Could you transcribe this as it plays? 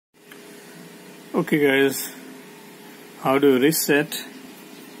Okay guys, how do you reset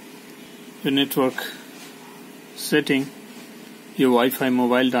your network setting, your Wi-Fi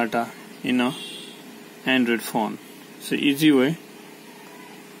mobile data in a Android phone? It's an easy way.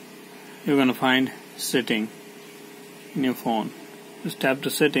 You're gonna find setting in your phone. Just tap the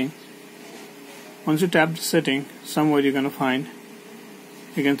setting. Once you tap the setting, somewhere you're gonna find,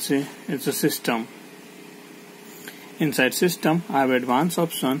 you can see it's a system. Inside system I have advanced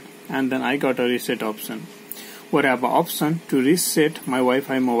option, and then I got a reset option where I have an option to reset my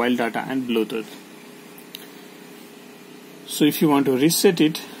Wi-Fi mobile data and Bluetooth. So if you want to reset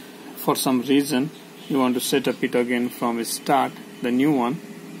it for some reason, you want to set up it again from start, the new one,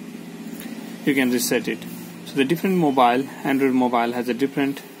 you can reset it. So the different mobile, Android mobile has a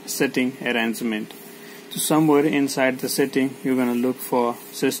different setting arrangement. So somewhere inside the setting you're gonna look for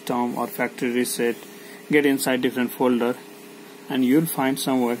system or factory reset, get inside different folder, and you'll find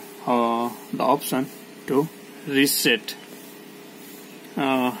somewhere the option to reset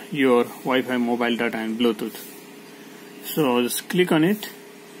your Wi-Fi mobile data and Bluetooth. So just click on it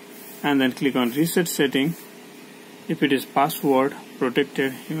and then click on reset setting. If it is password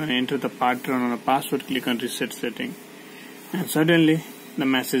protected, you're going to enter the pattern on a password, click on reset setting, and suddenly the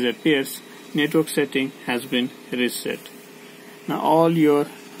message appears, network setting has been reset. Now all your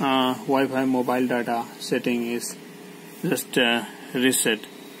Wi-Fi mobile data setting is just reset.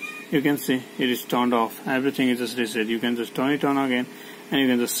 You can see it is turned off, everything is just reset. You can just turn it on again and you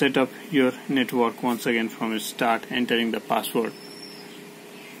can just set up your network once again from start, entering the password.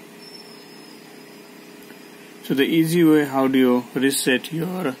 So the easy way how do you reset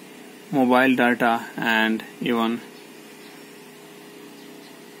your mobile data and even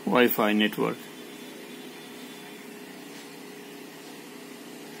Wi-Fi network.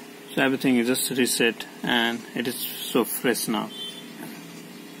 So everything is just reset and it is so fresh now.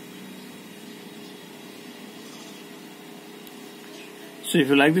 So if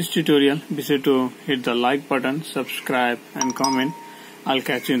you like this tutorial, be sure to hit the like button, subscribe and comment. I'll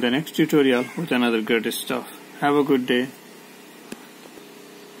catch you in the next tutorial with another great stuff. Have a good day.